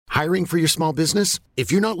Hiring for your small business?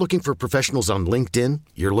 If you're not looking for professionals on LinkedIn,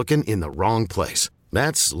 you're looking in the wrong place.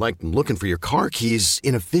 That's like looking for your car keys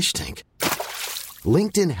in a fish tank.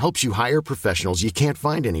 LinkedIn helps you hire professionals you can't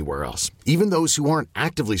find anywhere else, even those who aren't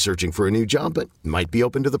actively searching for a new job but might be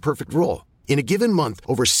open to the perfect role. In a given month,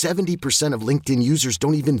 over 70% of LinkedIn users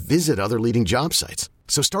don't even visit other leading job sites.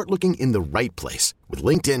 So start looking in the right place. With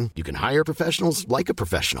LinkedIn, you can hire professionals like a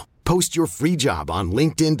professional. Post your free job on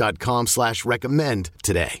linkedin.com/recommend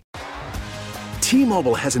today.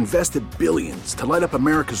 T-Mobile has invested billions to light up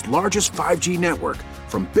America's largest 5G network,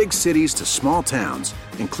 from big cities to small towns,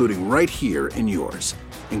 including right here in yours.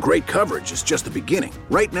 And great coverage is just the beginning.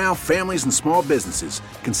 Right now, families and small businesses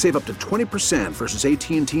can save up to 20% versus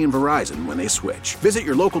AT&T and Verizon when they switch. Visit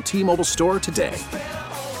your local T-Mobile store today.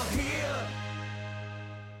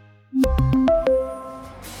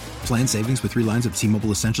 Plan savings with 3 lines of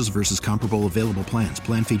T-Mobile Essentials versus comparable available plans.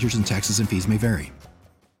 Plan features and taxes and fees may vary.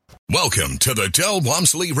 Welcome to the Del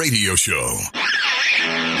Walmsley Radio Show.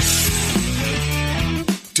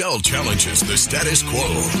 Del challenges the status quo,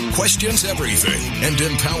 questions everything, and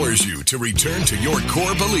empowers you to return to your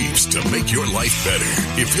core beliefs to make your life better.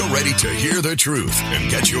 If you're ready to hear the truth and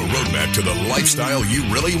get your roadmap to the lifestyle you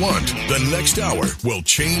really want, the next hour will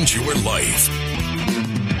change your life.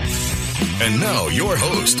 And now, your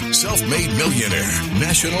host, self-made millionaire,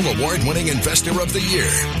 national award-winning investor of the year,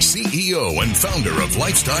 CEO and founder of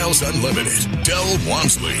Lifestyles Unlimited, Del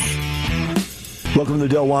Walmsley. Welcome to the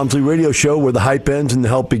Del Walmsley Radio Show, where the hype ends and the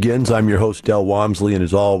help begins. I'm your host, Del Walmsley, and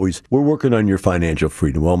as always, we're working on your financial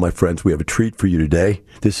freedom. Well, my friends, we have a treat for you today.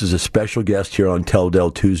 This is a special guest here on Tell Del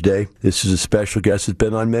Tuesday. This is a special guest that's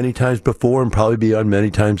been on many times before and probably be on many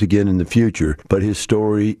times again in the future. But his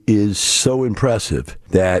story is so impressive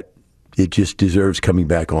that it just deserves coming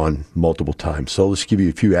back on multiple times. So let's give you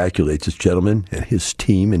a few accolades. This gentleman and his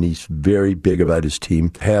team, and he's very big about his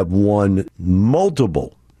team, have won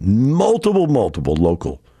multiple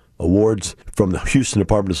local awards from the Houston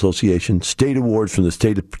Department Association, state awards from the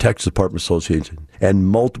State of Texas Department Association, and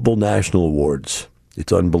multiple national awards.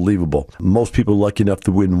 It's unbelievable. Most people are lucky enough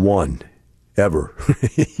to win one ever.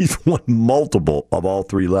 He's won multiple of all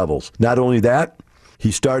 3 levels. Not only that,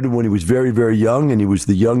 he started when he was very, very young, and he was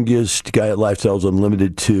the youngest guy at Lifestyles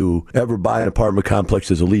Unlimited to ever buy an apartment complex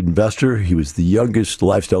as a lead investor. He was the youngest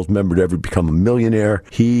Lifestyles member to ever become a millionaire.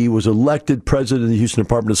 He was elected president of the Houston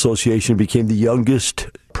Apartment Association, became the youngest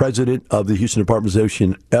president of the Houston Apartment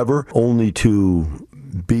Association ever, only to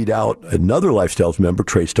beat out another Lifestyles member,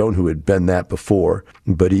 Trey Stone, who had been that before,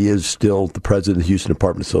 but he is still the president of the Houston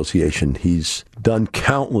Apartment Association. He's done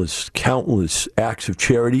countless acts of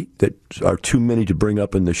charity that are too many to bring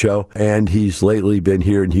up in the show, and he's lately been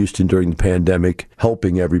here in Houston during the pandemic,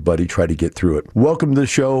 helping everybody try to get through it. Welcome to the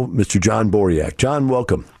show, Mr. John Boriak. John,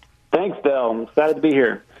 welcome. Thanks, Del. I'm excited to be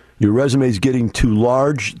here. Your resume is getting too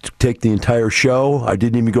large to take the entire show. I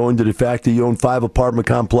didn't even go into the fact that you own 5 apartment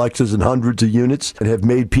complexes and hundreds of units and have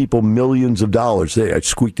made people millions of dollars. I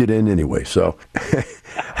squeaked it in anyway. So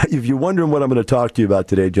if you're wondering what I'm going to talk to you about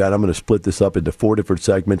today, John, I'm going to split this up into 4 different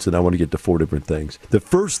segments, and I want to get to 4 different things. The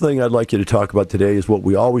first thing I'd like you to talk about today is what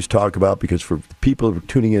we always talk about, because for people who are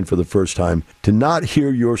tuning in for the first time, to not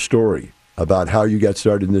hear your story about how you got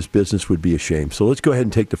started in this business would be a shame. So let's go ahead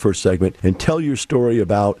and take the first segment and tell your story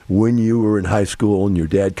about when you were in high school and your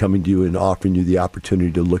dad coming to you and offering you the opportunity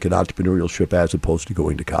to look at entrepreneurship as opposed to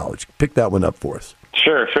going to college. Pick that one up for us.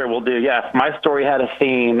 Sure, we'll do. Yeah, if my story had a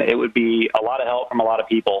theme, it would be a lot of help from a lot of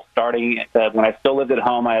people. Starting when I still lived at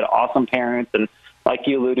home, I had awesome parents, and like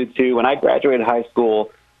you alluded to, when I graduated high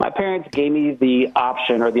school, my parents gave me the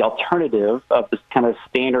option or the alternative of this kind of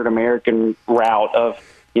standard American route of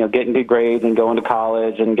getting good grades and going to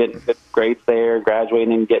college and getting good grades there,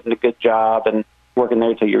 graduating and getting a good job and working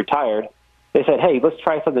there until you're retired. They said, hey, let's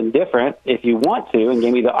try something different if you want to, and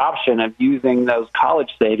gave me the option of using those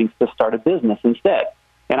college savings to start a business instead.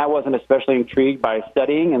 And I wasn't especially intrigued by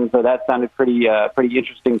studying, and so that sounded pretty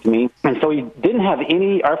interesting to me. And so we didn't have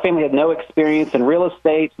our family had no experience in real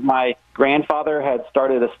estate. My grandfather had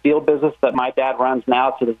started a steel business that my dad runs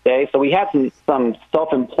now to this day. So we had some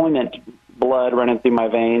self-employment blood running through my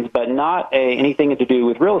veins, but not anything to do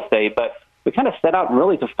with real estate. But we kind of set out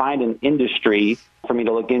really to find an industry for me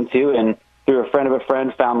to look into, and through a friend of a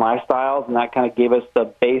friend found Lifestyles, and that kind of gave us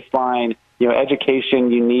the baseline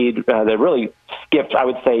education you need that really skipped, I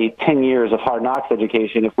would say, 10 years of hard knocks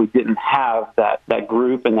education if we didn't have that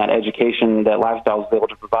group and that education that Lifestyles was able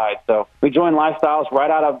to provide. So we joined Lifestyles right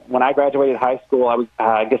out of when I graduated high school. I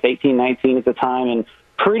was, 18, 19 at the time, and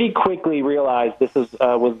pretty quickly realized this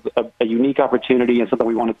was a unique opportunity and something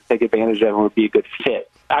we wanted to take advantage of and would be a good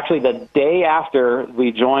fit. Actually, the day after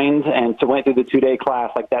we joined and went through the 2-day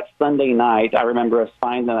class, like that Sunday night, I remember us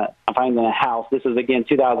finding a house. This is, again,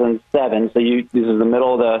 2007, so this is the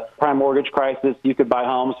middle of the prime mortgage crisis. You could buy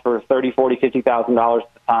homes for $30,000, $40,000, $50,000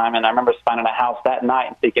 at the time, and I remember us finding a house that night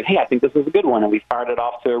and thinking, hey, I think this is a good one, and we fired it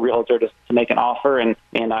off to a realtor to make an offer, and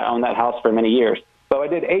I owned that house for many years. So I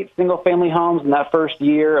did 8 single-family homes in that first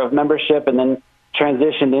year of membership, and then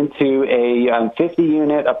transitioned into a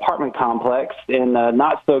 50-unit apartment complex in a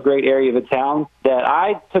not-so-great area of the town that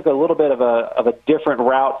I took a little bit of a different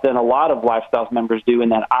route than a lot of Lifestyles members do, in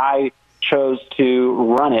that I chose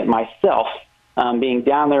to run it myself, being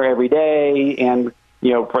down there every day, and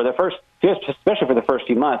for the first, especially for the first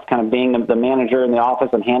few months, kind of being the manager in the office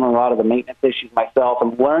and handling a lot of the maintenance issues myself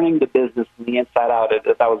and learning the business from the inside out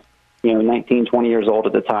as I was 19, 20 years old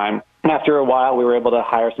at the time. After a while, we were able to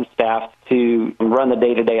hire some staff to run the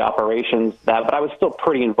day-to-day operations. But I was still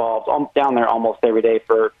pretty involved. I'm down there almost every day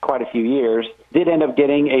for quite a few years. Did end up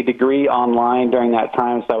getting a degree online during that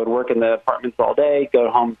time, so I would work in the apartments all day, go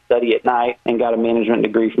home, study at night, and got a management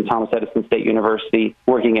degree from Thomas Edison State University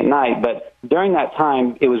working at night. But during that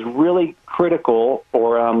time, it was really critical,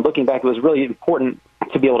 or looking back, it was really important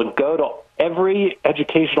to be able to go to every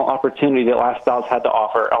educational opportunity that Lifestyles had to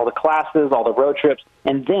offer, all the classes, all the road trips,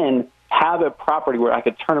 and then have a property where I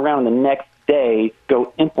could turn around the next day,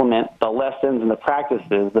 go implement the lessons and the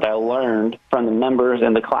practices that I learned from the members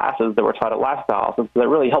and the classes that were taught at Lifestyles. And so that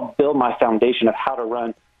really helped build my foundation of how to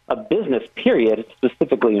run a business, period,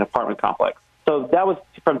 specifically an apartment complex. So that was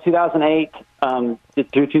from 2008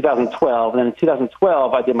 through 2012. And then in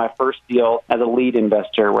 2012, I did my first deal as a lead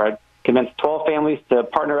investor, where I convinced 12 families to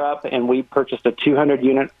partner up, and we purchased a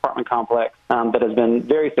 200-unit apartment complex that has been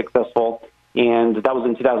very successful, and that was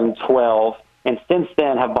in 2012. And since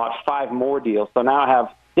then, have bought 5 more deals. So now I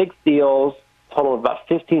have 6 deals, total of about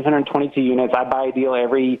 1,522 units. I buy a deal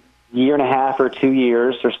every year and a half or 2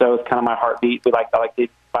 years or so. It's kind of my heartbeat. I like to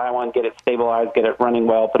buy one, get it stabilized, get it running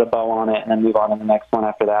well, put a bow on it, and then move on to the next one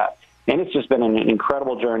after that. And it's just been an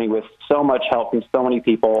incredible journey with so much help from so many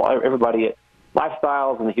people, everybody at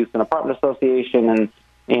Lifestyles and the Houston Apartment Association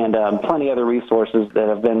and plenty of other resources that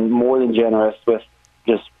have been more than generous with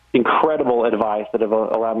just incredible advice that have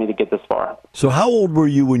allowed me to get this far. So how old were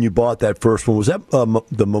you when you bought that first one? Was that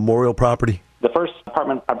the Memorial property? The first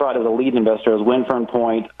apartment I brought as a lead investor was Windfern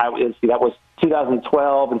Point. That was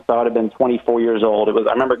 2012, and so I'd have been 24 years old.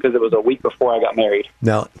 I remember because it was a week before I got married.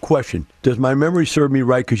 Now, question, does my memory serve me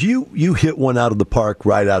right? Because you hit one out of the park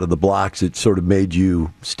right out of the blocks. It sort of made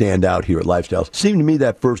you stand out here at Lifestyles. It seemed to me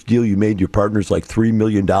that first deal you made, your partner's like $3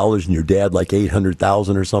 million and your dad like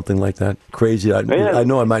 $800,000 or something like that. Crazy. I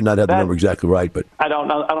know I might not have the number exactly right, but I don't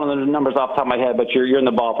know the numbers off the top of my head, but you're in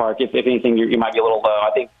the ballpark. If anything, you might be a little low.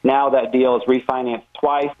 I think now that deal is refinanced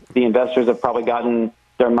twice. The investors have probably gotten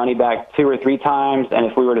their money back 2 or 3 times, and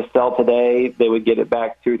if we were to sell today, they would get it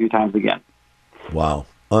back 2 or 3 times again. Wow.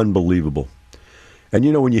 Unbelievable. And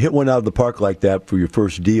when you hit one out of the park like that for your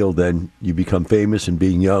first deal, then you become famous, and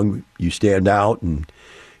being young, you stand out, and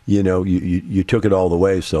you took it all the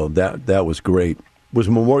way. So that was great. Was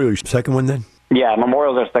Memorial your second one then? Yeah,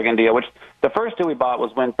 Memorial's our second deal, which the first deal we bought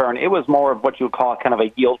was Windfern. It was more of what you would call kind of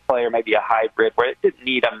a yield play, or maybe a hybrid, where it didn't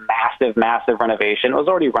need a massive renovation. It was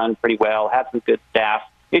already run pretty well, had some good staff.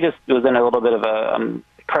 It was in a little bit of a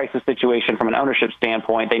crisis situation from an ownership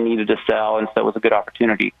standpoint. They needed to sell, and so it was a good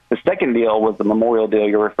opportunity. The second deal was the Memorial deal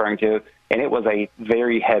you're referring to, and it was a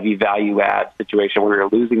very heavy value-add situation. We were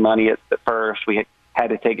losing money at first. We had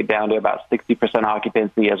to take it down to about 60%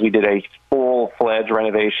 occupancy as we did a full-fledged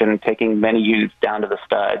renovation, taking many units down to the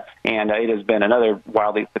studs. And it has been another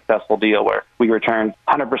wildly successful deal where we returned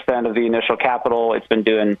 100% of the initial capital. It's been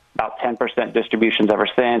doing about 10% distributions ever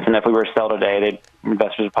since. And if we were to sell today,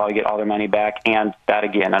 investors would probably get all their money back, and that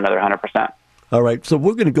again, another 100%. All right, so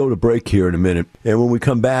we're going to go to break here in a minute. And when we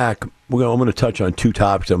come back, I'm going to touch on 2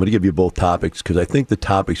 topics. I'm going to give you both topics because I think the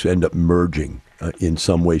topics end up merging in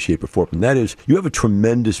some way, shape, or form. And that is, you have a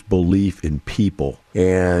tremendous belief in people,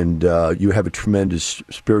 and you have a tremendous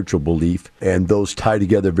spiritual belief, and those tie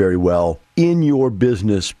together very well in your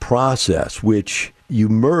business process, which you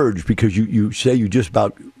merge because you say you just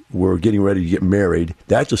about were getting ready to get married.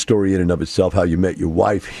 That's a story in and of itself, how you met your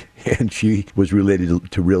wife, and she was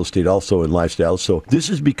related to real estate also in lifestyle. So this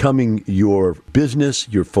is becoming your business,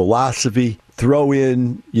 your philosophy. Throw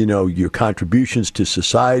in, your contributions to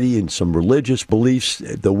society and some religious beliefs,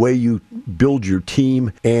 the way you build your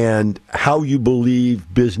team, and how you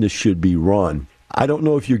believe business should be run. I don't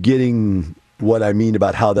know if you're getting what I mean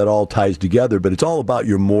about how that all ties together, but it's all about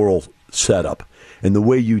your moral setup and the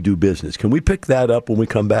way you do business. Can we pick that up when we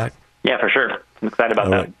come back? Yeah, for sure. I'm excited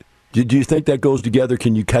about that. Right. Do you think that goes together?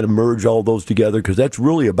 Can you kind of merge all those together? Because that's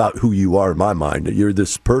really about who you are in my mind. You're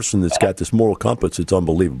this person that's got this moral compass. It's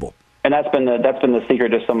unbelievable. And that's been the secret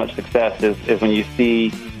to so much success is when you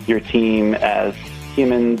see your team as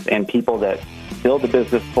humans and people that build the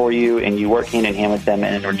business for you, and you work hand in hand with them,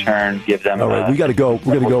 and in return give them. All right, we got to go.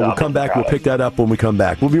 We're going to go. We'll come back. We'll pick that up when we come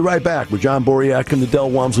back. We'll be right back with John Boriak and the Del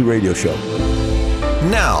Walmsley Radio Show.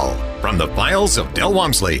 Now, from the files of Del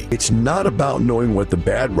Walmsley. It's not about knowing what the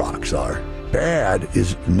bad rocks are. Bad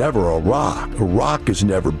is never a rock. A rock is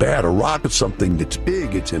never bad. A rock is something that's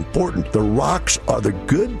big. It's important. The rocks are the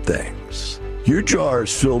good things. Your jar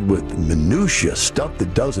is filled with minutia, stuff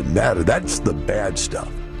that doesn't matter. That's the bad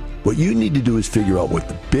stuff. What you need to do is figure out what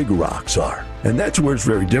the big rocks are. And that's where it's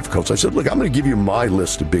very difficult. So I said, look, I'm going to give you my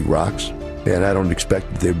list of big rocks. And I don't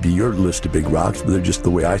expect that they'd be your list of big rocks, but they're just the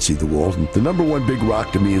way I see the world. And the number one big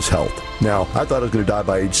rock to me is health. Now, I thought I was going to die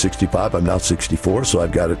by age 65. I'm now 64, so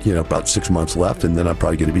I've got about 6 months left, and then I'm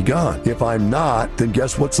probably going to be gone. If I'm not, then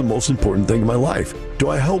guess what's the most important thing in my life? Do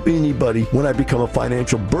I help anybody when I become a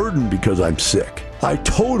financial burden because I'm sick? I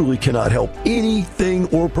totally cannot help anything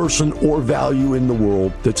or person or value in the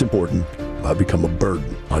world that's important if I become a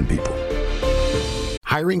burden on people.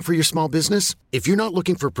 Hiring for your small business? If you're not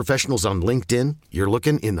looking for professionals on LinkedIn, you're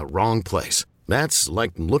looking in the wrong place. That's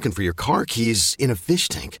like looking for your car keys in a fish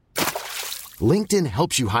tank. LinkedIn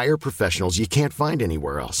helps you hire professionals you can't find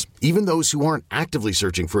anywhere else, even those who aren't actively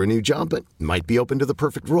searching for a new job but might be open to the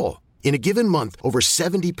perfect role. In a given month, over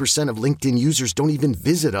 70% of LinkedIn users don't even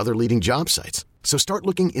visit other leading job sites. So start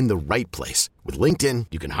looking in the right place. With LinkedIn,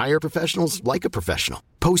 you can hire professionals like a professional.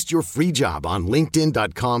 Post your free job on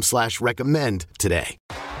linkedin.com/recommend today.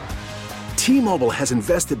 T-Mobile has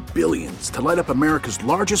invested billions to light up America's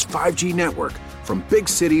largest 5G network, from big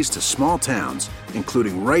cities to small towns,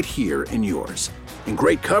 including right here in yours. And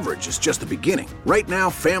great coverage is just the beginning. Right now,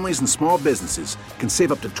 families and small businesses can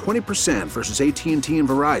save up to 20% versus AT&T and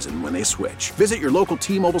Verizon when they switch. Visit your local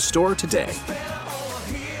T-Mobile store today.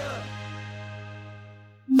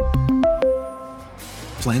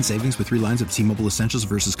 Plan savings with 3 lines of T-Mobile Essentials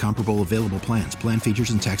versus comparable available plans. Plan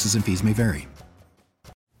features and taxes and fees may vary.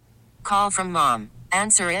 Call from mom.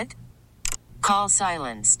 Answer it. Call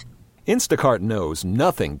silenced. Instacart knows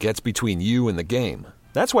nothing gets between you and the game.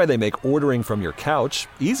 That's why they make ordering from your couch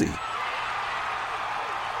easy.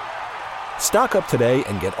 Stock up today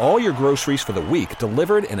and get all your groceries for the week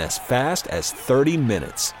delivered in as fast as 30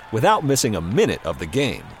 minutes without missing a minute of the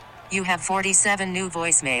game. You have 47 new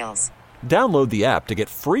voicemails. Download the app to get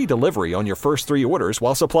free delivery on your first 3 orders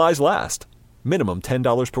while supplies last. Minimum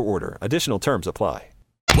 $10 per order. Additional terms apply.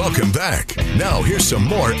 Welcome back. Now here's some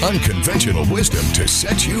more unconventional wisdom to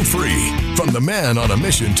set you free from the man on a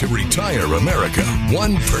mission to retire America,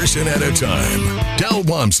 one person at a time, Del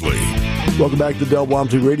Walmsley. Welcome back to the Del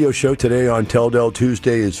Walmsley Radio Show. Today on Tell Del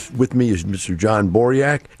Tuesday with me is Mr. John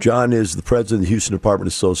Boriak. John is the president of the Houston Apartment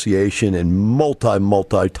Association and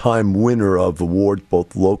multi-time winner of awards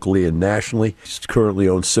both locally and nationally. He currently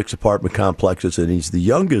owns 6 apartment complexes, and he's the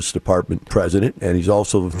youngest apartment president, and he's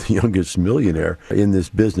also the youngest millionaire in this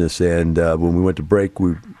business. And when we went to break,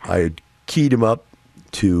 I had keyed him up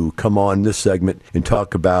to come on this segment and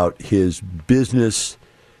talk about his business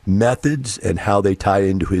methods and how they tie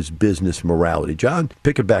into his business morality. John,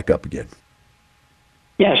 pick it back up again.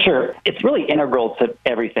 Yeah, sure. It's really integral to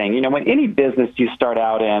everything. You know, when any business you start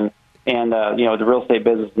out in, and the real estate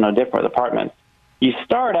business is no different with apartments, you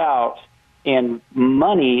start out and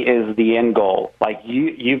money is the end goal. Like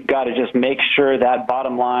you've got to just make sure that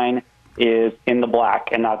bottom line is in the black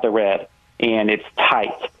and not the red, and it's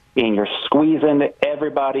tight, and you're squeezing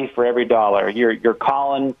everybody for every dollar. You're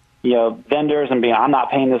calling vendors and being, I'm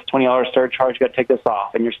not paying this $20 surcharge, you got to take this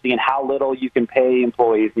off. And you're seeing how little you can pay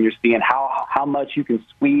employees, and you're seeing how much you can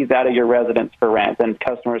squeeze out of your residents for rent and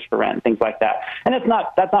customers for rent and things like that. And that's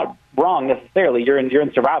not wrong necessarily. You're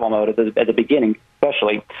in survival mode at the beginning,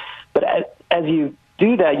 especially. But as you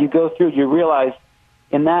do that, you go through, you realize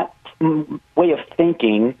in that way of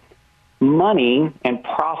thinking, money and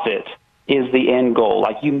profit is the end goal.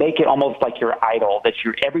 Like you make it almost like your idol, that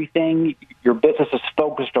everything, your business is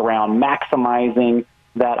focused around maximizing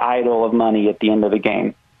that idol of money at the end of the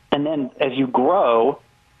game. And then as you grow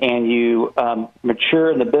and you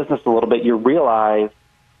mature in the business a little bit, you realize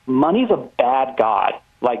money's a bad god.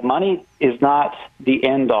 Like money is not the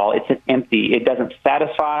end all. It's an empty. It doesn't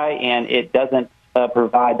satisfy, and it doesn't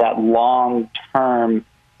provide that long-term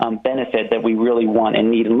benefit that we really want and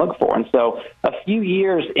need and look for. And so a few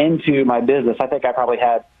years into my business, I think I probably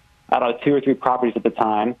had, 2 or 3 properties at the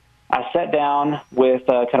time. I sat down with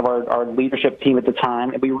kind of our leadership team at the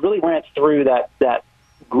time, and we really went through that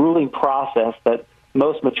grueling process that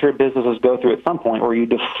most mature businesses go through at some point, where you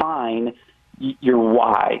define your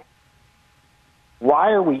why.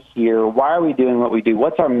 Why are we here? Why are we doing what we do?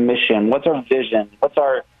 What's our mission? What's our vision? What's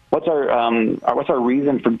our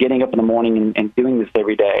reason for getting up in the morning and doing this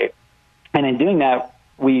every day? And in doing that,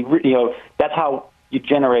 that's how you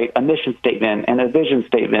generate a mission statement and a vision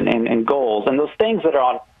statement and goals and those things that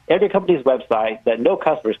are on every company's website that no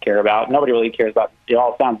customers care about. Nobody really cares about. It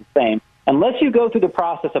all sounds the same. Unless you go through the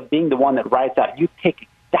process of being the one that writes out, you pick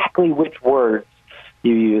exactly which words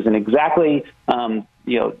you use and exactly,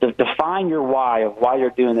 define your why of why you're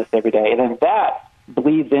doing this every day. And then that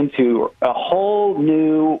bleeds into a whole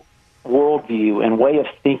new worldview and way of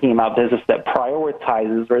thinking about business that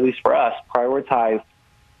prioritizes, or at least for us, prioritize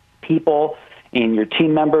people and your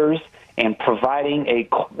team members and providing a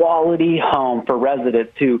quality home for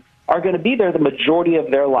residents who are going to be there the majority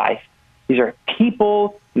of their life. These are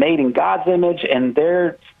people made in God's image, and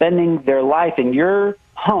they're spending their life in your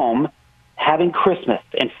home having Christmas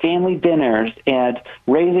and family dinners and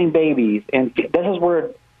raising babies. And this is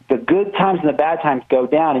where the good times and the bad times go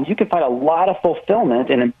down, and you can find a lot of fulfillment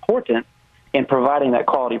and importance in providing that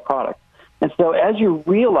quality product. And so as you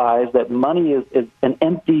realize that money is an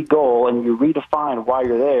empty goal and you redefine why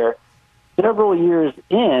you're there, several years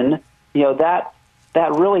in, that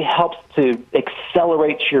really helps to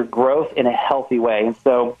accelerate your growth in a healthy way. And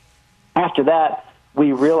so after that,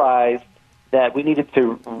 we realized that we needed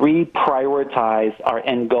to reprioritize our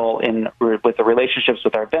end goal with the relationships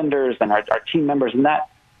with our vendors and our team members and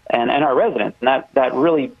our residents. And that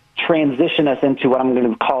really transitioned us into what I'm going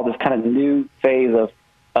to call this kind of new phase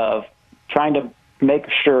of trying to make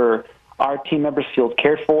sure our team members feel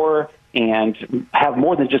cared for and have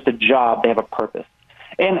more than just a job, they have a purpose.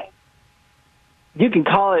 And you can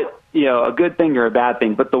call it, a good thing or a bad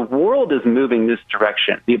thing, but the world is moving this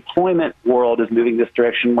direction. The employment world is moving this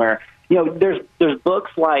direction where, there's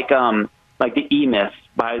books like The E-Myth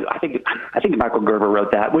by, I think Michael Gerber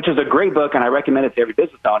wrote that, which is a great book, and I recommend it to every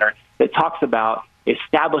business owner, that talks about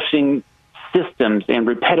establishing systems and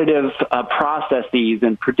repetitive processes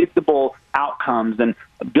and predictable outcomes and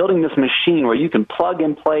building this machine where you can plug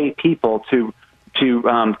and play people to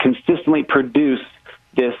consistently produce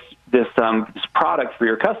this product for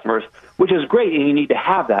your customers, which is great, and you need to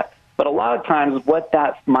have that. But a lot of times what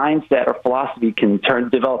that mindset or philosophy can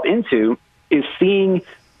develop into is seeing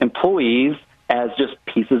employees as just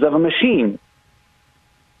pieces of a machine.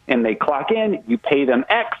 And they clock in, you pay them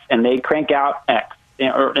X, and they crank out X.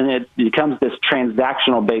 And it becomes this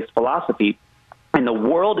transactional-based philosophy. And the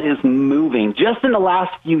world is moving just in the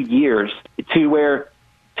last few years to where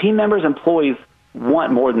team members, employees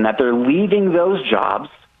want more than that. They're leaving those jobs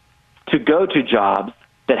to go to jobs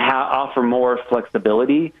that offer more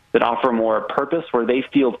flexibility, that offer more purpose, where they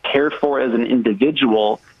feel cared for as an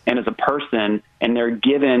individual and as a person, and they're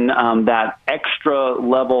given that extra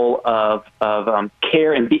level of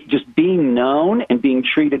care and just being known and being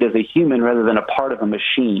treated as a human rather than a part of a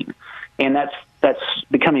machine. And that's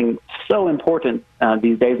becoming so important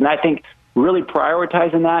these days. And I think really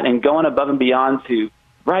prioritizing that and going above and beyond to,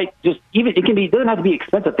 right, just even it doesn't have to be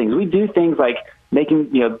expensive things. We do things like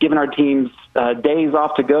giving our teams days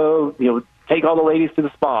off to go, take all the ladies to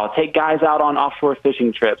the spa, take guys out on offshore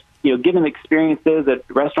fishing trips, give them experiences at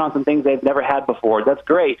restaurants and things they've never had before. That's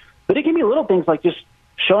great. But it can be little things like just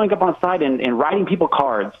showing up on site and writing people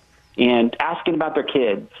cards and asking about their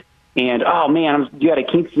kids. And, oh, man, you got a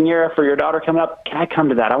quinceañera for your daughter coming up. Can I come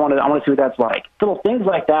to that? I want to see what that's like. Little things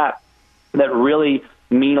like that really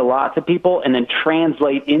mean a lot to people and then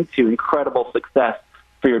translate into incredible success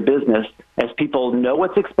for your business as people know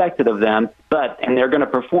what's expected of them, and they're going to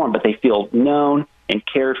perform, but they feel known and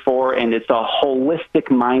cared for, and it's a holistic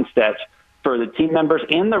mindset for the team members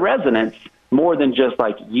and the residents, more than just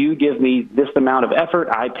like, you give me this amount of effort,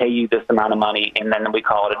 I pay you this amount of money, and then we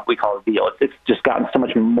call it a deal. It's just gotten so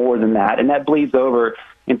much more than that, and that bleeds over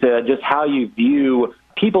into just how you view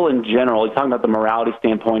people in general. You're talking about the morality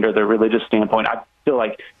standpoint or the religious standpoint. I feel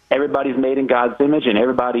like everybody's made in God's image, and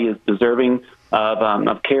everybody is deserving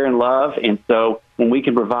of care and love. And so when we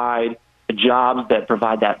can provide jobs that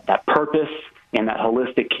provide that purpose and that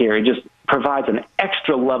holistic care, it just provides an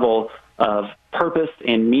extra level of purpose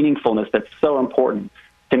and meaningfulness that's so important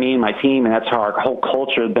to me and my team, and that's how our whole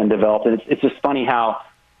culture has been developed. And it's just funny how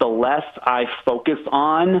the less I focus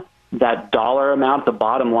on that dollar amount, the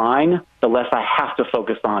bottom line, the less I have to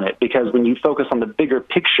focus on it, because when you focus on the bigger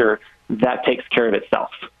picture, that takes care of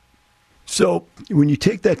itself. So when you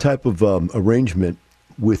take that type of arrangement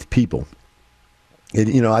with people,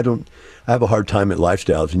 And, I have a hard time at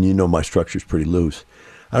Lifestyles, and my structure's pretty loose.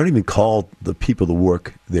 I don't even call the people that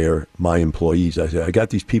work there my employees. I say, I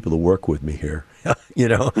got these people that work with me here.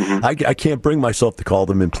 I can't bring myself to call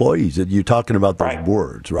them employees. You're talking about those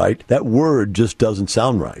words, right? That word just doesn't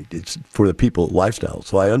sound right. It's for the people at Lifestyle.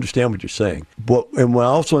 So I understand what you're saying. And I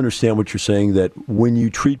also understand what you're saying, that when you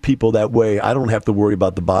treat people that way, I don't have to worry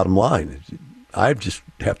about the bottom line. I just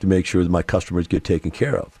have to make sure that my customers get taken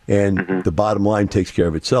care of. And the bottom line takes care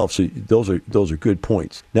of itself. So those are good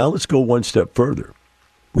points. Now let's go one step further.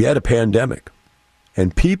 We had a pandemic,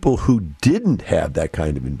 and people who didn't have that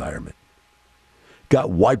kind of environment got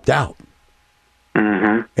wiped out.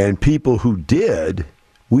 And people who did,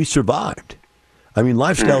 we survived. I mean,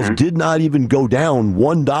 Lifestyles did not even go down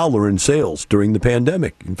 $1 in sales during the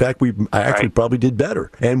pandemic. In fact, I actually probably did better.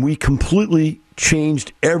 And we completely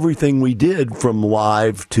changed everything we did from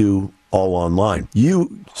live to all online.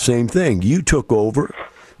 Same thing. You took over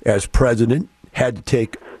as president, had to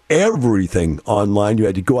take everything online. You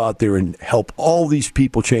had to go out there and help all these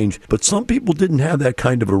people change. But some people didn't have that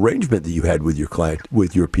kind of arrangement that you had with your client,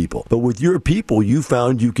 with your people. But with your people, you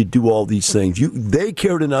found you could do all these things. They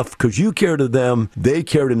cared enough because you cared of them. They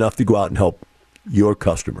cared enough to go out and help your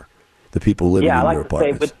customer, the people living in your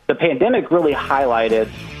apartments. To say, but the pandemic really highlighted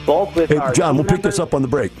both with our John, we'll pick this up on the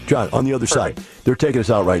break. John, on the other side. They're taking us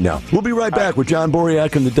out right now. We'll be right back with John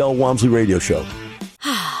Boriak and the Del Walmsley Radio Show.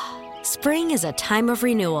 Spring is a time of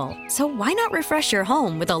renewal, so why not refresh your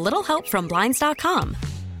home with a little help from Blinds.com?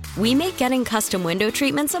 We make getting custom window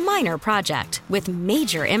treatments a minor project with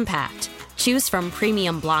major impact. Choose from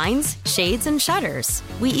premium blinds, shades, and shutters.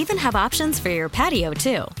 We even have options for your patio,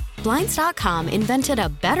 too. Blinds.com invented a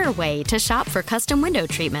better way to shop for custom window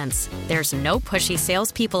treatments. There's no pushy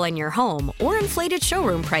salespeople in your home or inflated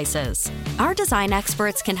showroom prices. Our design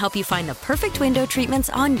experts can help you find the perfect window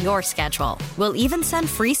treatments on your schedule. We'll even send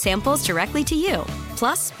free samples directly to you.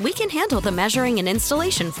 Plus, we can handle the measuring and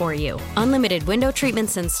installation for you. Unlimited window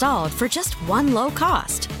treatments installed for just one low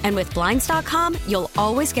cost. And with Blinds.com, you'll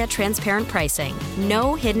always get transparent pricing.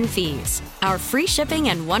 No hidden fees. Our free shipping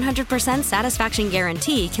and 100% satisfaction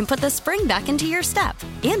guarantee can put the spring back into your step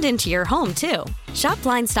and into your home, too. Shop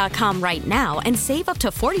Blinds.com right now and save up to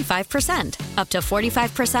 45%. Up to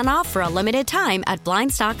 45% off for a limited time at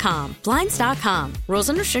Blinds.com. Blinds.com. Rules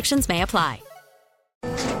and restrictions may apply.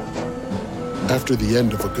 After the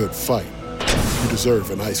end of a good fight, you deserve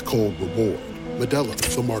an ice-cold reward. Modelo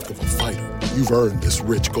is the mark of a fighter. You've earned this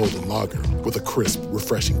rich golden lager with a crisp,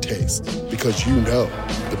 refreshing taste. Because you know,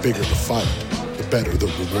 the bigger the fight, the better the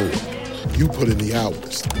reward. You put in the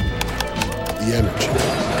hours, the energy,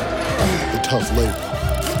 the tough labor.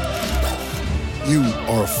 You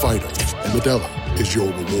are a fighter, and Modelo is your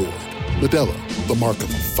reward. Modelo, the mark of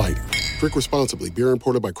a fighter. Drink responsibly. Beer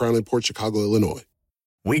imported by Crown Imports, Chicago, Illinois.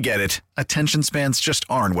 We get it. Attention spans just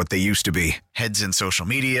aren't what they used to be. Heads in social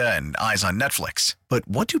media and eyes on Netflix. But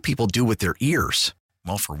what do people do with their ears?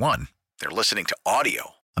 Well, for one, they're listening to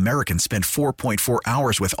audio. Americans spend 4.4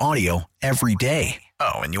 hours with audio every day.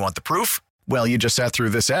 Oh, and you want the proof? Well, you just sat through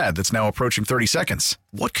this ad that's now approaching 30 seconds.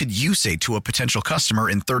 What could you say to a potential customer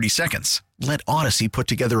in 30 seconds? Let Odyssey put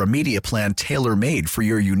together a media plan tailor-made for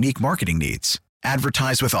your unique marketing needs.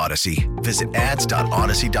 Advertise with Odyssey. Visit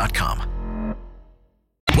ads.odyssey.com.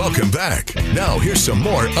 Welcome back. Now here's some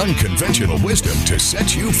more unconventional wisdom to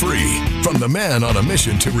set you free from the man on a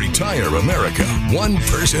mission to retire America, one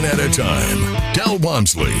person at a time, Del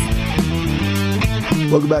Walmsley.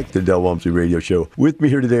 Welcome back to the Del Walmsley Radio Show. With me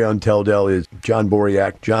here today on Tell Del is John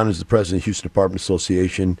Boriak. John is the president of Houston Apartment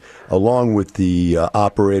Association, along with the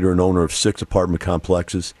operator and owner of 6 apartment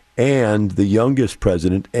complexes, and the youngest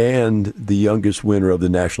president and the youngest winner of the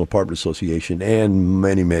National Apartment Association, and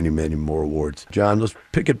many, many, many more awards. John, let's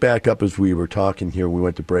pick it back up as we were talking here. We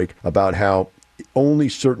went to break about how only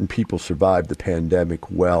certain people survived the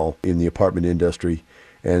pandemic well in the apartment industry,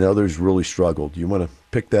 and others really struggled. You want to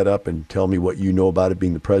pick that up and tell me what you know about it?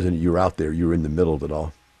 Being the president, you're out there, you're in the middle of it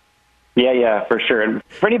all. Yeah, for sure. And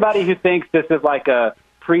for anybody who thinks this is like a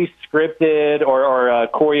pre-scripted or a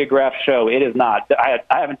choreographed show, it is not. I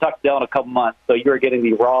haven't talked to Del in a couple months, so you're getting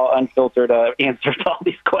the raw, unfiltered answers to all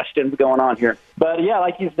these questions going on here. But yeah,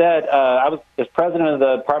 like you said, I was as president of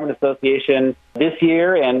the Apartment Association this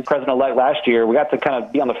year and president-elect last year. We got to kind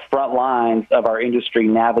of be on the front lines of our industry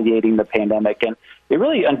navigating the pandemic, and it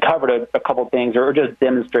really uncovered a couple things, or just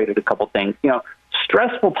demonstrated a couple things. You know,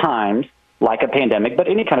 stressful times like a pandemic, but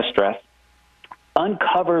any kind of stress,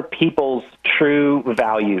 uncover people's true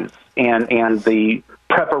values and the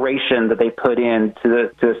preparation that they put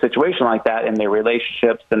into a situation like that in their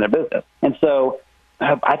relationships and their business. And so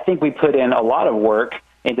I think we put in a lot of work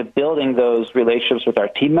into building those relationships with our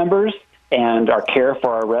team members and our care for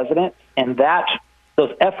our residents. And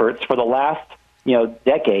those efforts for the last,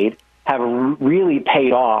 decade have really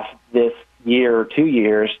paid off this year or 2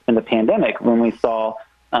 years in the pandemic when we saw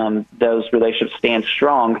those relationships stand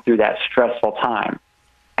strong through that stressful time.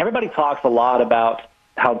 Everybody talks a lot about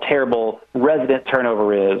how terrible resident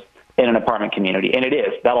turnover is in an apartment community, and it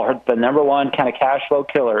is. That'll hurt. The number one kind of cash flow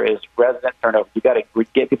killer is resident turnover. You got to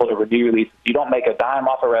get people to renew your leases. You don't make a dime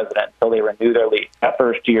off a resident until they renew their lease. That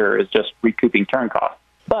first year is just recouping turn costs.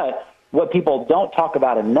 But what people don't talk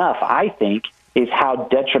about enough, I think, is how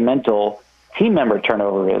detrimental team member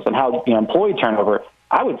turnover is and how employee turnover.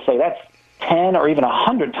 I would say that's 10 or even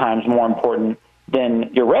 100 times more important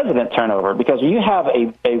than your resident turnover, because when you have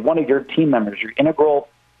a one of your team members, your integral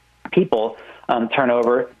people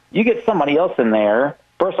turnover, you get somebody else in there.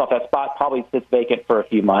 First off, that spot probably sits vacant for a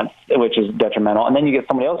few months, which is detrimental. And then you get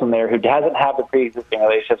somebody else in there who doesn't have the pre-existing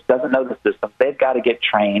relationships, doesn't know the system. They've got to get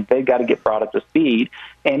trained. They've got to get brought up to speed.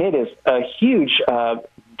 And it is a huge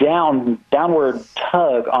downward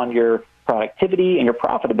tug on your productivity and your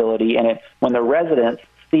profitability. And when the residents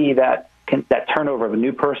see that turnover of a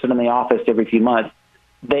new person in the office every few months,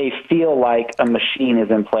 they feel like a machine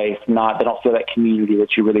is in place, they don't feel that community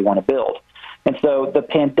that you really want to build. And so the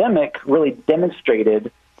pandemic really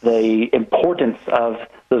demonstrated the importance of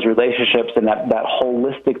those relationships and that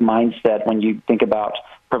holistic mindset when you think about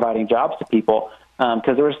providing jobs to people.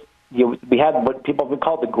 Because there was, we had what people would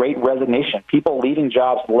call the Great Resignation, people leaving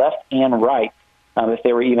jobs left and right if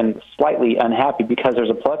they were even slightly unhappy, because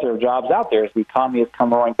there's a plethora of jobs out there as the economy has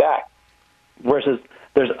come roaring back. Versus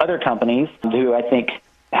there's other companies who I think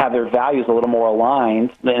have their values a little more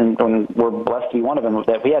aligned, and we're blessed to be one of them,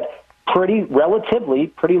 that we had relatively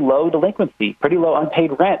pretty low delinquency, pretty low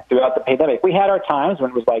unpaid rent throughout the pandemic. We had our times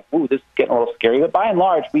when it was like, ooh, this is getting a little scary, but by and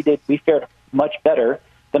large, we fared much better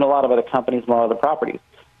than a lot of other companies and a lot of other properties.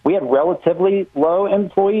 We had relatively low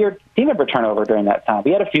employee or team member turnover during that time.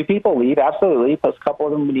 We had a few people leave, absolutely, plus a couple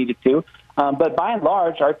of them we needed to. But by and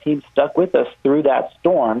large, our team stuck with us through that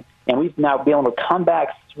storm, and we've now been able to come back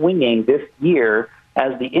swinging this year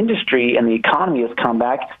as the industry and the economy has come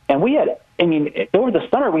back. And over the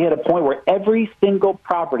summer, we had a point where every single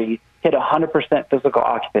property hit 100% physical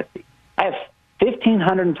occupancy. I have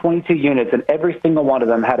 1,522 units, and every single one of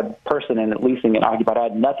them had a person in it leasing and occupied. I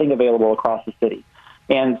had nothing available across the city.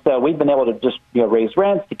 And so we've been able to just raise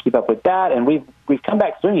rents to keep up with that, and we've come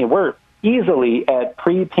back swinging. We're easily at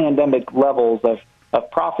pre-pandemic levels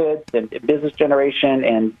of profits and business generation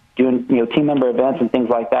and doing team member events and things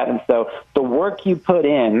like that. And so the work you put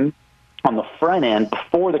in on the front end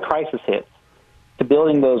before the crisis hits to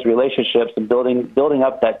building those relationships and building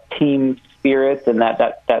up that team spirit and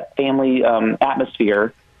that family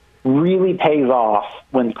atmosphere really pays off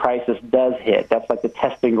when the crisis does hit. That's like the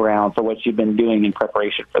testing ground for what you've been doing in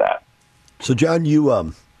preparation for that. So, John,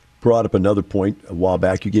 you brought up another point a while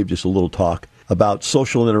back. You gave just a little talk about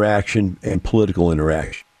social interaction and political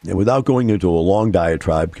interaction. And without going into a long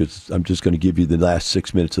diatribe, because I'm just going to give you the last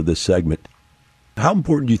 6 minutes of this segment, how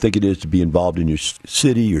important do you think it is to be involved in your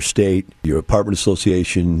city, your state, your apartment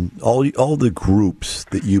association, all the groups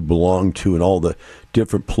that you belong to and all the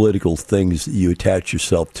different political things that you attach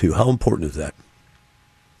yourself to? How important is that?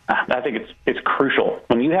 I think it's crucial.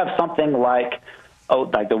 When you have something like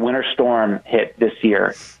the winter storm hit this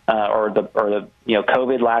year, or the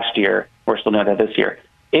COVID last year, we're still doing that this year.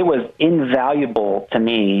 It was invaluable to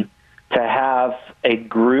me to have a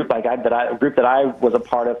group that I was a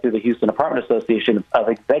part of through the Houston Apartment Association of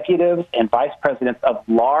executives and vice presidents of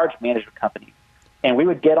large management companies. And we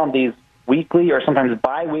would get on these weekly or sometimes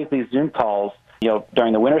bi-weekly Zoom calls,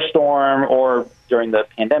 during the winter storm or during the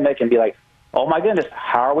pandemic, and be like, oh my goodness,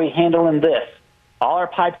 how are we handling this? All our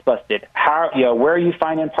pipes busted. Where are you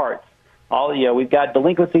finding parts? We've got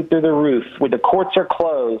delinquency through the roof. The courts are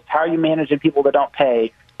closed. How are you managing people that don't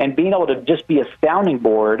pay? And being able to just be a sounding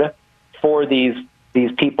board for these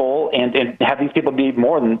people and have these people be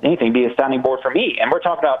more than anything, be a sounding board for me. And we're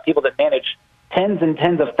talking about people that manage tens and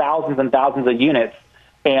tens of thousands and thousands of units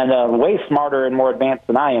and way smarter and more advanced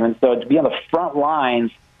than I am. And so to be on the front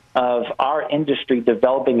lines of our industry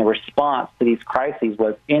developing a response to these crises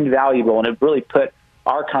was invaluable, and it really put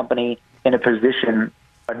our company in an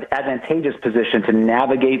advantageous position to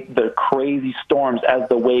navigate the crazy storms as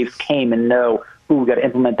the waves came and know, we got to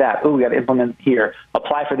implement that. We got to implement here.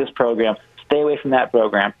 Apply for this program. Stay away from that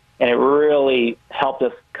program. And it really helped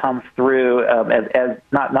us come through as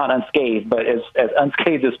not unscathed, but as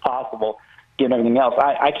unscathed as possible, given everything else.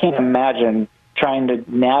 I can't imagine trying to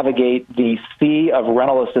navigate the sea of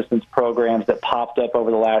rental assistance programs that popped up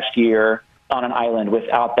over the last year on an island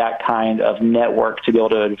without that kind of network to be able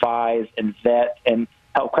to advise and vet and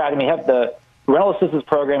help craft. I mean, we have the rental assistance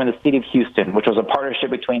program in the city of Houston, which was a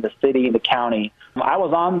partnership between the city and the county. I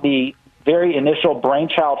was on the very initial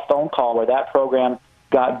brainchild phone call where that program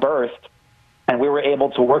got birthed, and we were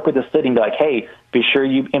able to work with the city and be like, hey, be sure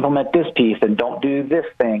you implement this piece and don't do this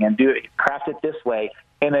thing and craft it this way.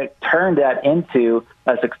 And it turned that into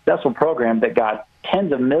a successful program that got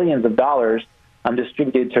tens of millions of dollars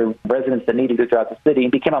distributed to residents that needed it throughout the city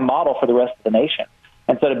and became a model for the rest of the nation.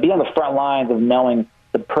 And so to be on the front lines of knowing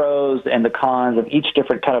the pros and the cons of each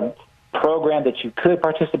different kind of program that you could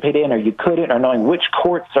participate in or you couldn't, or knowing which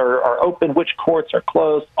courts are open, which courts are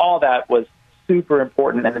closed, all that was super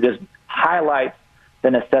important, and it just highlights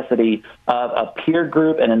the necessity of a peer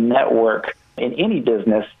group and a network in any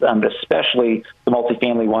business, especially the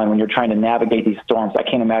multifamily one, when you're trying to navigate these storms. I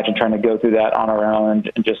can't imagine trying to go through that on our own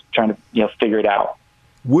and just trying to figure it out.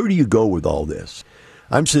 Where do you go with all this?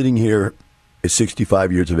 I'm sitting here at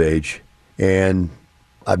 65 years of age, and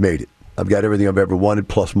I've made it. I've got everything I've ever wanted,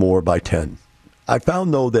 plus more by 10. I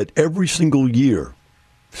found, though, that every single year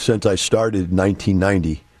since I started in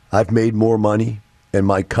 1990, I've made more money, and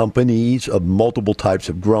my companies of multiple types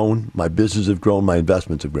have grown, my business have grown, my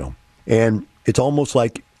investments have grown. And it's almost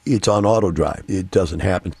like it's on auto drive. It doesn't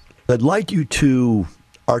happen. I'd like you to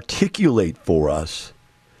articulate for us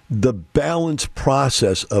the balanced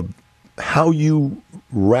process of how you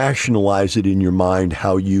rationalize it in your mind,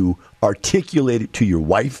 how you articulate it to your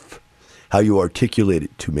wife, how you articulate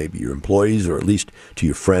it to maybe your employees or at least to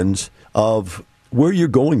your friends, of where you're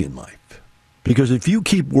going in life. Because if you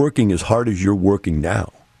keep working as hard as you're working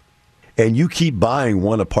now, and you keep buying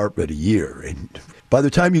one apartment a year, and by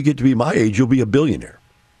the time you get to be my age, you'll be a billionaire.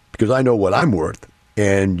 Because I know what I'm worth,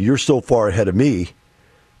 and you're so far ahead of me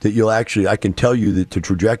that I can tell you that the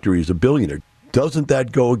trajectory is a billionaire. Doesn't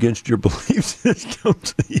that go against your belief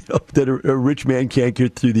systems? That a rich man can't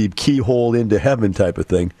get through the keyhole into heaven type of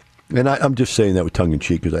thing. And I'm just saying that with tongue in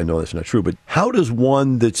cheek because I know that's not true. But how does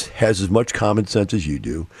one that has as much common sense as you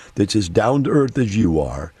do, that's as down to earth as you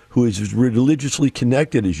are, who is as religiously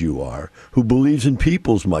connected as you are, who believes in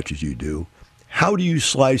people as much as you do, how do you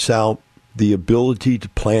slice out the ability to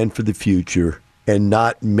plan for the future and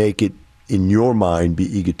not make it, in your mind,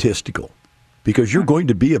 be egotistical? Because you're going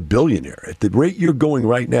to be a billionaire. At the rate you're going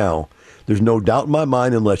right now, there's no doubt in my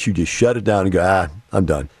mind unless you just shut it down and go, I'm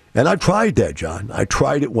done. And I tried that, John. I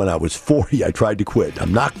tried it when I was 40. I tried to quit.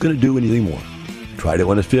 I'm not going to do anything more. Tried it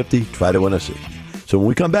when I was 50. Tried it when I was 60. So when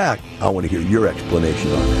we come back, I want to hear your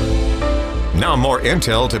explanation on that. Now more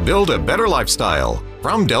intel to build a better lifestyle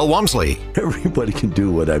from Del Walmsley. Everybody can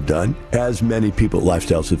do what I've done. As many people at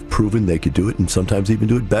Lifestyles have proven they could do it, and sometimes even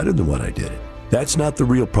do it better than what I did it. That's not the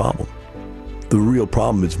real problem. The real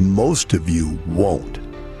problem is most of you won't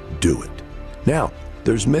do it. Now,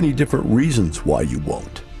 there's many different reasons why you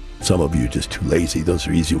won't. Some of you are just too lazy. Those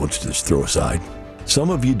are easy ones to just throw aside.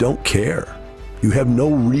 Some of you don't care. You have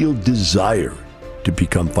no real desire to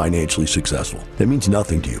become financially successful. That means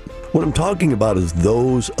nothing to you. What I'm talking about is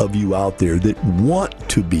those of you out there that want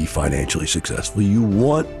to be financially successful. You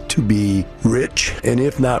want to be rich, and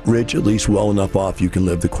if not rich, at least well enough off you can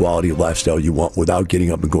live the quality of lifestyle you want without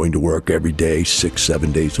getting up and going to work every day,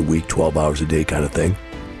 6-7 days a week, 12 hours a day kind of thing.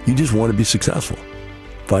 You just want to be successful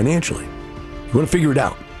financially. You want to figure it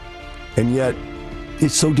out. And yet,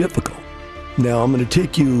 it's so difficult. Now, I'm going to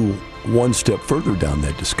take you one step further down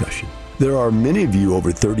that discussion. There are many of you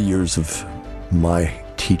over 30 years of my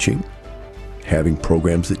teaching, having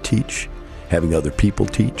programs that teach, having other people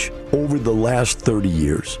teach. Over the last 30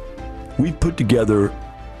 years, we've put together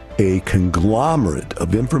a conglomerate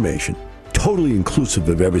of information, totally inclusive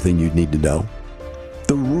of everything you need to know.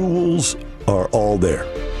 The rules are all there.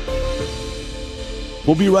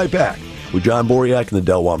 We'll be right back with John Boriak and the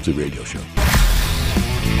Del Walmsley Radio Show.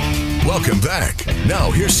 Welcome back. Now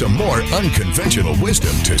here's some more unconventional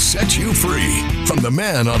wisdom to set you free from the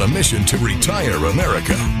man on a mission to retire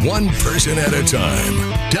America, one person at a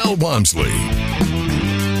time, Del Walmsley.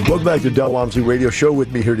 Welcome back to the Del Walmsley Radio Show.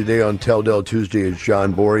 With me here today on Tell Del Tuesday is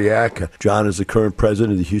John Boriak. John is the current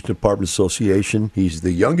president of the Houston Apartment Association. He's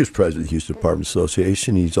the youngest president of the Houston Apartment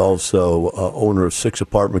Association. He's also owner of 6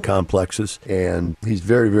 apartment complexes, and he's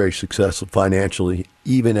very, very successful financially,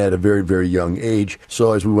 even at a very, very young age.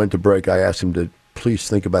 So as we went to break, I asked him to please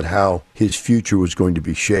think about how his future was going to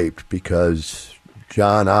be shaped, because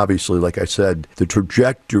John, obviously, like I said, the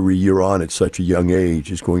trajectory you're on at such a young age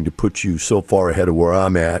is going to put you so far ahead of where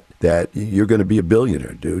I'm at that you're going to be a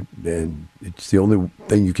billionaire, dude. And it's the only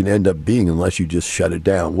thing you can end up being unless you just shut it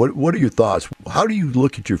down. What are your thoughts? How do you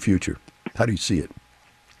look at your future? How do you see it?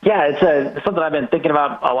 Yeah, it's something I've been thinking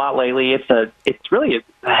about a lot lately. It's really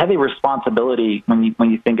a heavy responsibility when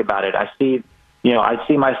you think about it. I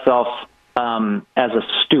see myself as a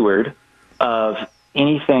steward of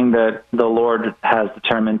anything that the Lord has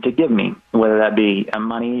determined to give me, whether that be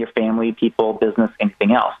money, your family, people, business,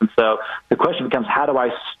 anything else. And so the question becomes, how do I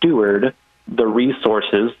steward the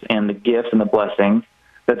resources and the gifts and the blessings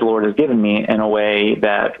that the Lord has given me in a way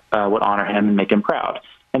that would honor him and make him proud?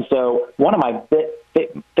 And so one of my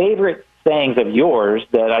favorite sayings of yours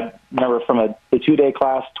that I remember from the 2-day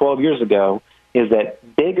class 12 years ago is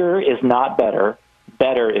that bigger is not better,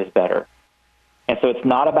 better is better. And so it's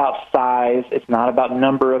not about size, it's not about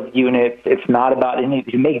number of units, it's not about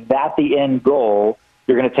if you make that the end goal,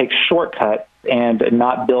 you're going to take shortcuts and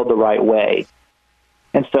not build the right way.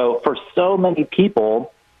 And so for so many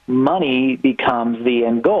people, money becomes the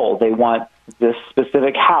end goal. They want this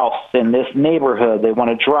specific house in this neighborhood. They want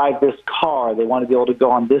to drive this car. They want to be able to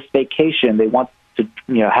go on this vacation. They want to,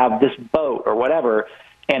 have this boat or whatever.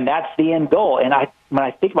 And that's the end goal. And when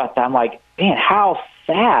I think about that, I'm like, man, how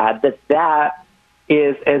sad that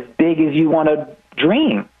is as big as you want to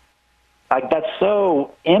dream. Like, that's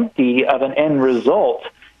so empty of an end result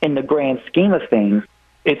in the grand scheme of things.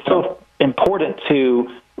 It's so important to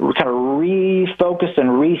kind of refocus and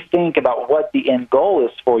rethink about what the end goal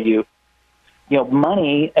is for you.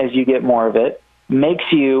 Money, as you get more of it, makes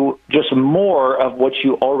you just more of what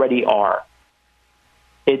you already are.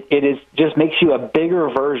 It just makes you a bigger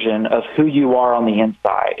version of who you are on the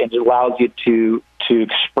inside, and it allows you to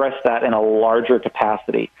express that in a larger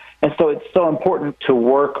capacity. And so it's so important to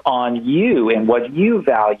work on you and what you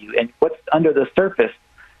value and what's under the surface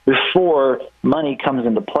before money comes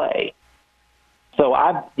into play. So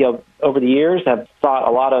I've, over the years, have sought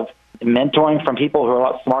a lot of mentoring from people who are a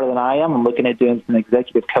lot smarter than I am. I'm looking at doing some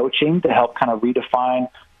executive coaching to help kind of redefine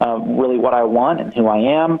really what I want and who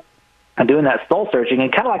I am. I'm doing that soul searching.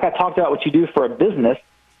 And kind of like I talked about what you do for a business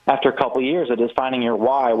after a couple of years of just finding your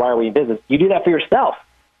why are we in business, you do that for yourself.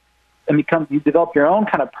 And you develop your own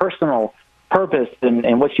kind of personal purpose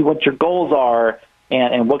and what your goals are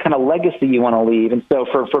and what kind of legacy you want to leave. And so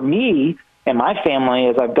for me and my family,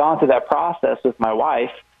 as I've gone through that process with my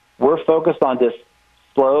wife, we're focused on this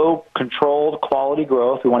slow, controlled, quality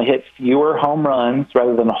growth. We want to hit fewer home runs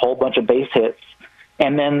rather than a whole bunch of base hits.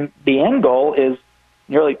 And then the end goal is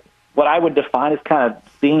really what I would define as kind of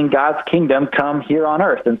seeing God's kingdom come here on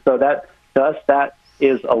earth. And so that to us, that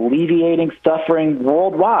is alleviating suffering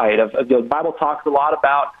worldwide. The Bible talks a lot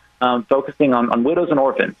about focusing on widows and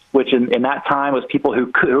orphans, which in that time was people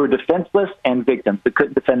who were defenseless and victims that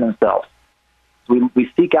couldn't defend themselves.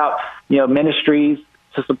 We seek out ministries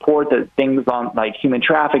to support the things on like human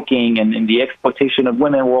trafficking and the exploitation of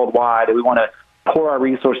women worldwide. And we want to pour our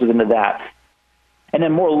resources into that. And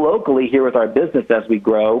then more locally here with our business as we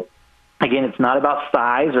grow, again, it's not about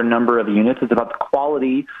size or number of units. It's about the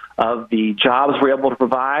quality of the jobs we're able to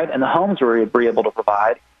provide and the homes we're able to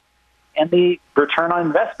provide and the return on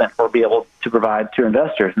investment we'll be able to provide to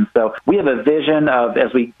investors. And so we have a vision of,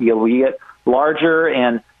 as we get larger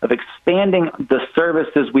and of expanding the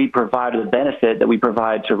services we provide, the benefit that we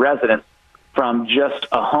provide to residents from just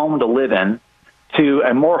a home to live in to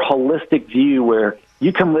a more holistic view where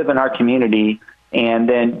you can live in our community and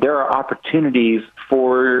then there are opportunities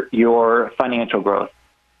for your financial growth.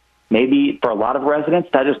 Maybe for a lot of residents,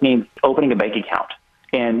 that just means opening a bank account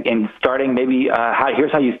and starting maybe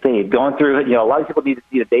here's how you save. Going through, a lot of people need to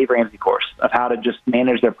see the Dave Ramsey course of how to just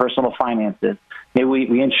manage their personal finances. Maybe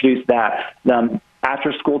we introduce that.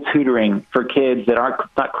 After-school tutoring for kids that aren't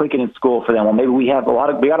not clicking in school for them. Well, maybe we got a lot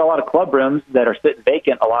of club rooms that are sitting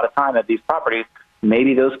vacant a lot of time at these properties.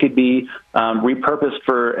 Maybe those could be repurposed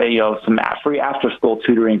for some free after-school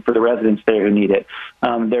tutoring for the residents there who need it.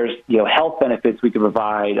 There's health benefits we could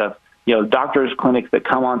provide of doctors' clinics that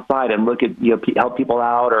come on site and look at help people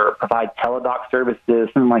out or provide teledoc services,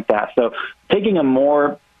 something like that. So taking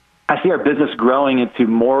I see our business growing into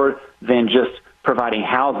more than just providing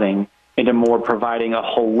housing, into more providing a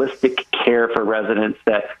holistic care for residents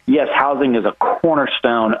that, yes, housing is a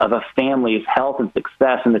cornerstone of a family's health and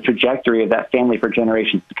success and the trajectory of that family for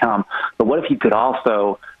generations to come. But what if you could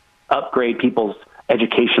also upgrade people's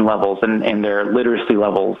education levels and their literacy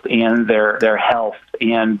levels and their health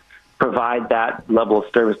and provide that level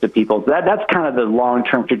of service to people? That's kind of the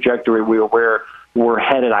long-term trajectory where we're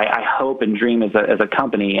headed, I hope and dream as a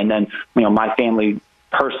company. And then, my family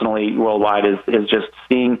personally worldwide is just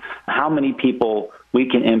seeing how many people we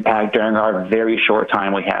can impact during our very short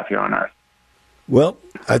time we have here on earth. Well,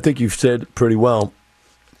 I think you've said it pretty well,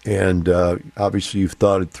 and obviously you've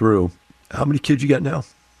thought it through. How many kids you got now?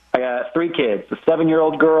 I got 3 kids, a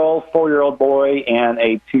 7-year-old girl, 4-year-old boy, and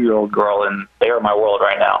a 2-year-old girl, and they are my world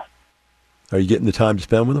right now. Are you getting the time to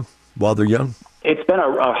spend with them while they're young? It's been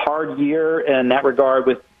a hard year in that regard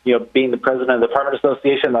with, being the president of the Department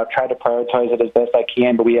Association. I've tried to prioritize it as best I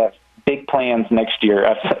can, but we have big plans next year.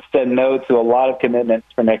 I've said no to a lot of commitments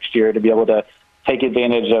for next year to be able to take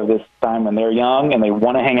advantage of this time when they're young and they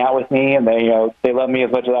want to hang out with me and they love me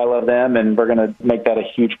as much as I love them, and we're going to make that a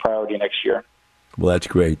huge priority next year. Well, that's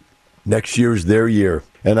great. Next year's their year.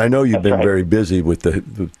 And I know you've been very busy with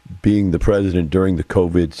the being the president during the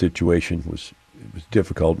COVID situation was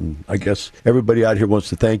difficult. And I guess everybody out here wants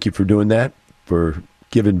to thank you for doing that, for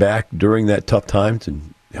giving back during that tough times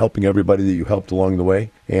and helping everybody that you helped along the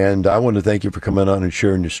way. And I want to thank you for coming on and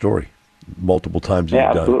sharing your story multiple times. Yeah,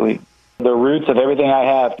 you've done. Absolutely. The roots of everything I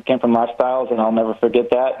have came from lifestyles, and I'll never forget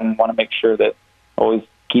that, and want to make sure that I always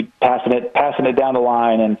keep passing it down the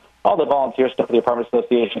line. And all the volunteer stuff for the Apartment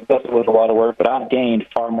Association, that was a lot of work, but I've gained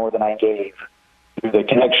far more than I gave through the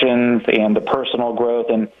connections and the personal growth,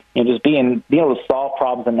 and just being able to solve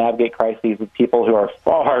problems and navigate crises with people who are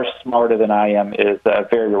far smarter than I am is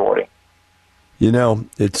very rewarding.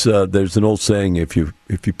 It's there's an old saying: if you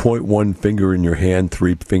point one finger in your hand,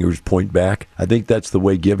 3 fingers point back. I think that's the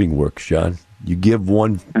way giving works, John. You give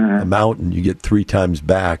one amount and you get 3 times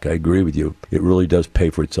back. I agree with you. It really does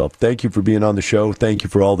pay for itself. Thank you for being on the show. Thank you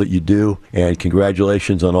for all that you do, and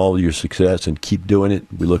congratulations on all of your success. And keep doing it.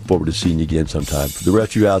 We look forward to seeing you again sometime. For the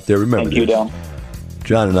rest of you out there, remember Thank you, Del.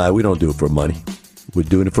 John and I, we don't do it for money. We're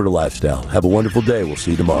doing it for the lifestyle. Have a wonderful day. We'll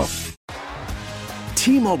see you tomorrow.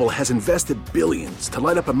 T-Mobile has invested billions to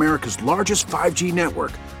light up America's largest 5G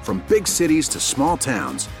network, from big cities to small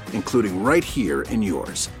towns, including right here in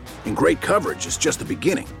yours. And great coverage is just the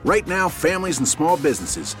beginning. Right now, families and small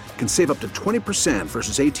businesses can save up to 20%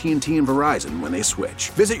 versus AT&T and Verizon when they switch.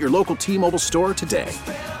 Visit your local T-Mobile store today.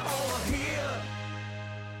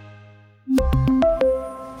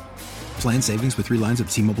 Plan savings with 3 lines of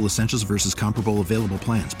T-Mobile Essentials versus comparable available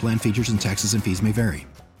plans. Plan features and taxes and fees may vary.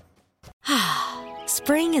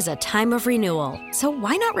 Spring is a time of renewal, so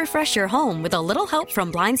why not refresh your home with a little help from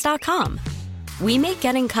Blinds.com? We make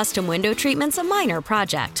getting custom window treatments a minor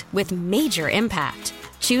project with major impact.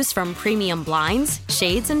 Choose from premium blinds,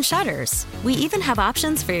 shades, and shutters. We even have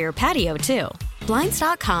options for your patio, too.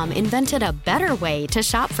 Blinds.com invented a better way to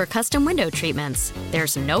shop for custom window treatments.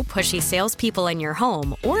 There's no pushy salespeople in your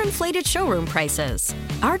home or inflated showroom prices.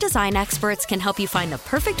 Our design experts can help you find the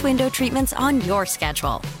perfect window treatments on your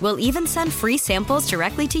schedule. We'll even send free samples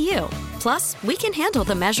directly to you. Plus, we can handle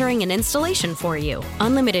the measuring and installation for you.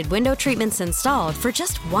 Unlimited window treatments installed for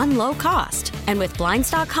just one low cost. And with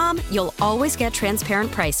Blinds.com, you'll always get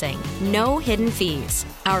transparent pricing. No hidden fees.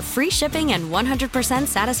 Our free shipping and 100%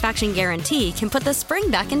 satisfaction guarantee can put the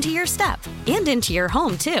spring back into your step and into your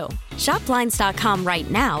home, too. Shop Blinds.com right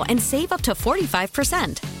now and save up to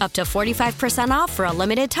 45%. Up to 45% off for a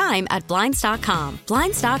limited time at Blinds.com.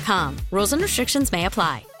 Blinds.com. Rules and restrictions may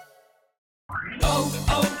apply.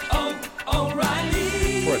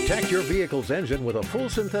 O'Reilly. Protect your vehicle's engine with a full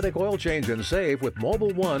synthetic oil change and save with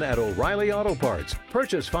Mobil 1 at O'Reilly Auto Parts.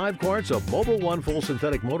 Purchase 5 quarts of Mobil 1 full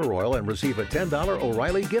synthetic motor oil and receive a $10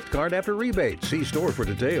 O'Reilly gift card after rebate. See store for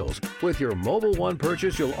details. With your Mobil 1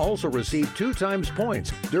 purchase, you'll also receive 2 times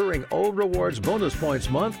points during O Rewards Bonus Points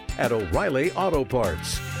Month at O'Reilly Auto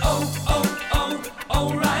Parts.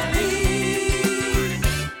 O'Reilly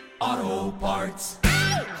Auto Parts.